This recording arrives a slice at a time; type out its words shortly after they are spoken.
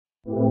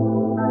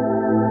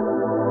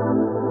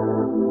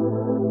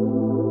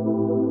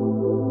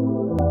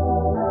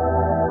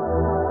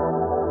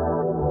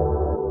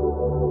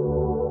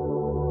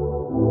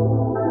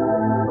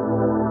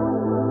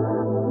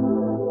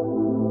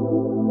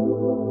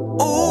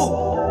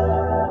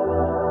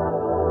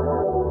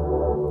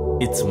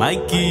It's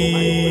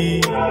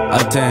Mikey.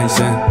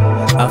 Attention,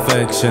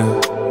 affection.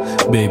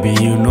 Baby,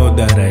 you know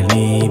that I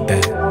need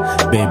that.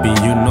 Baby,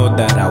 you know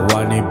that I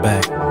want it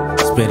back.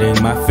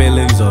 Spitting my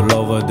feelings all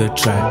over the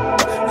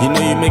track. You know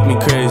you make me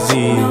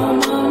crazy. No,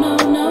 no, no,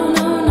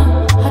 no,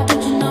 no. How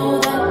did you know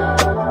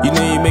that? You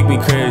know you make me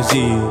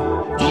crazy.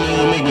 You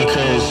know you make me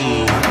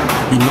crazy.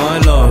 You know I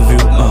love you,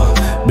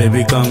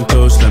 baby come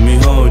close, let me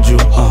hold you,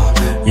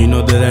 you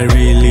know that I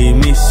really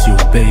miss you,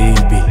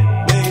 baby.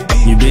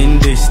 You've been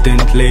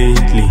distant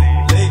lately.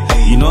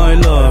 You know I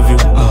love you,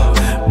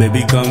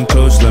 baby come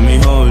close, let me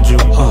hold you,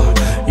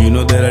 you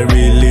know that I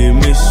really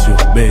miss you,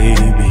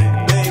 baby.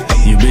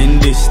 You've been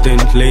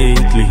distant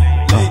lately,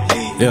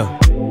 yeah.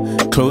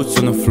 Clothes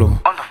on the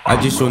floor,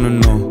 I just wanna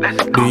know,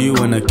 do you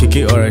wanna kick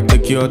it or I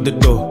take you out the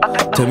door?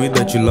 Tell me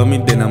that you love me,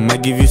 then I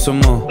might give you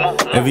some more.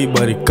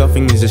 Everybody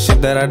coughing is the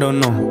shit that I don't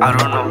know.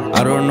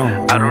 I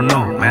don't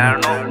know,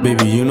 man.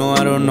 Baby, you know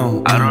I don't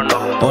know.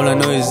 All I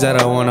know is that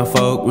I wanna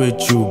fuck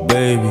with you,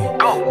 baby.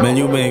 Man,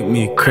 you make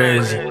me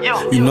crazy.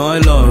 You know I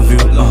love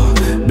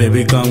you,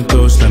 baby come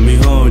close, let me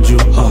hold you,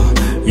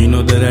 you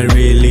know that I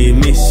really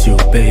miss you,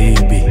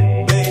 baby.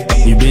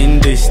 You've been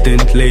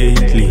distant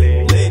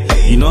lately.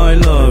 You know I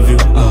love you,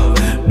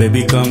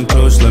 baby come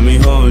close, let me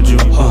hold you,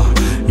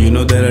 you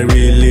know that I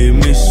really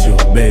miss you,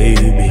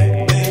 baby.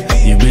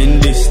 You've been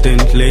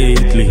distant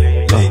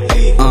lately,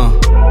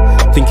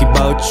 think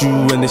about you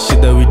and the shit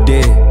that we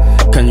did.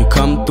 Can you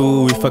come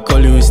through if I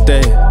call you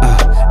instead?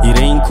 It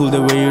ain't cool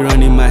the way you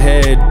run in my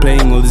head,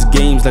 playing all these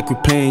games like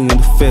we're playing on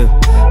the field.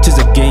 Just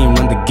a game,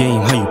 run the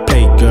game, how you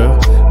play, girl?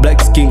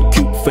 Black skin,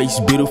 cute face,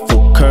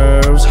 beautiful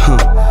curves,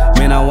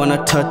 Man, I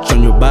wanna touch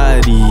on your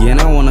body and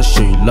I wanna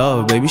show you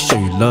love, baby, show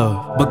you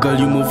love. But girl,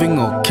 you moving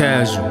all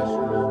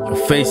casual.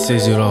 Your face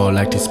says it all,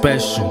 like it's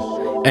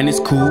special. And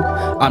it's cool,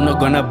 I'm not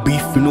gonna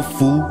beef with no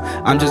fool.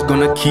 I'm just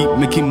gonna keep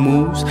making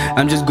moves.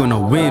 I'm just gonna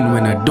win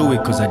when I do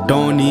it, cause I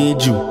don't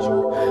need you.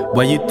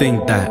 Why you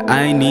think that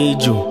I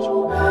need you?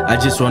 I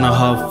just wanna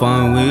have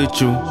fun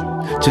with you.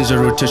 Change the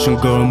rotation,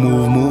 girl,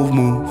 move, move,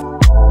 move.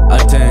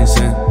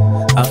 Attention,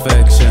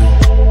 affection.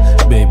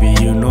 Baby,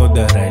 you know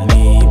that I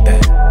need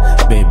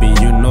that. Baby,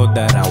 you know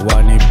that I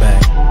want it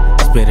back.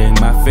 Spitting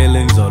my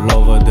feelings all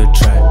over the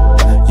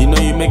track. You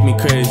know you make me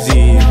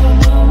crazy. No,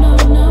 no,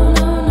 no,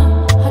 no,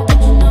 no. How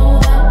did you know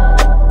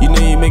that? You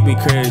know you make me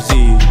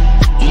crazy.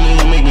 You know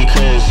you make me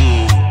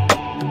crazy.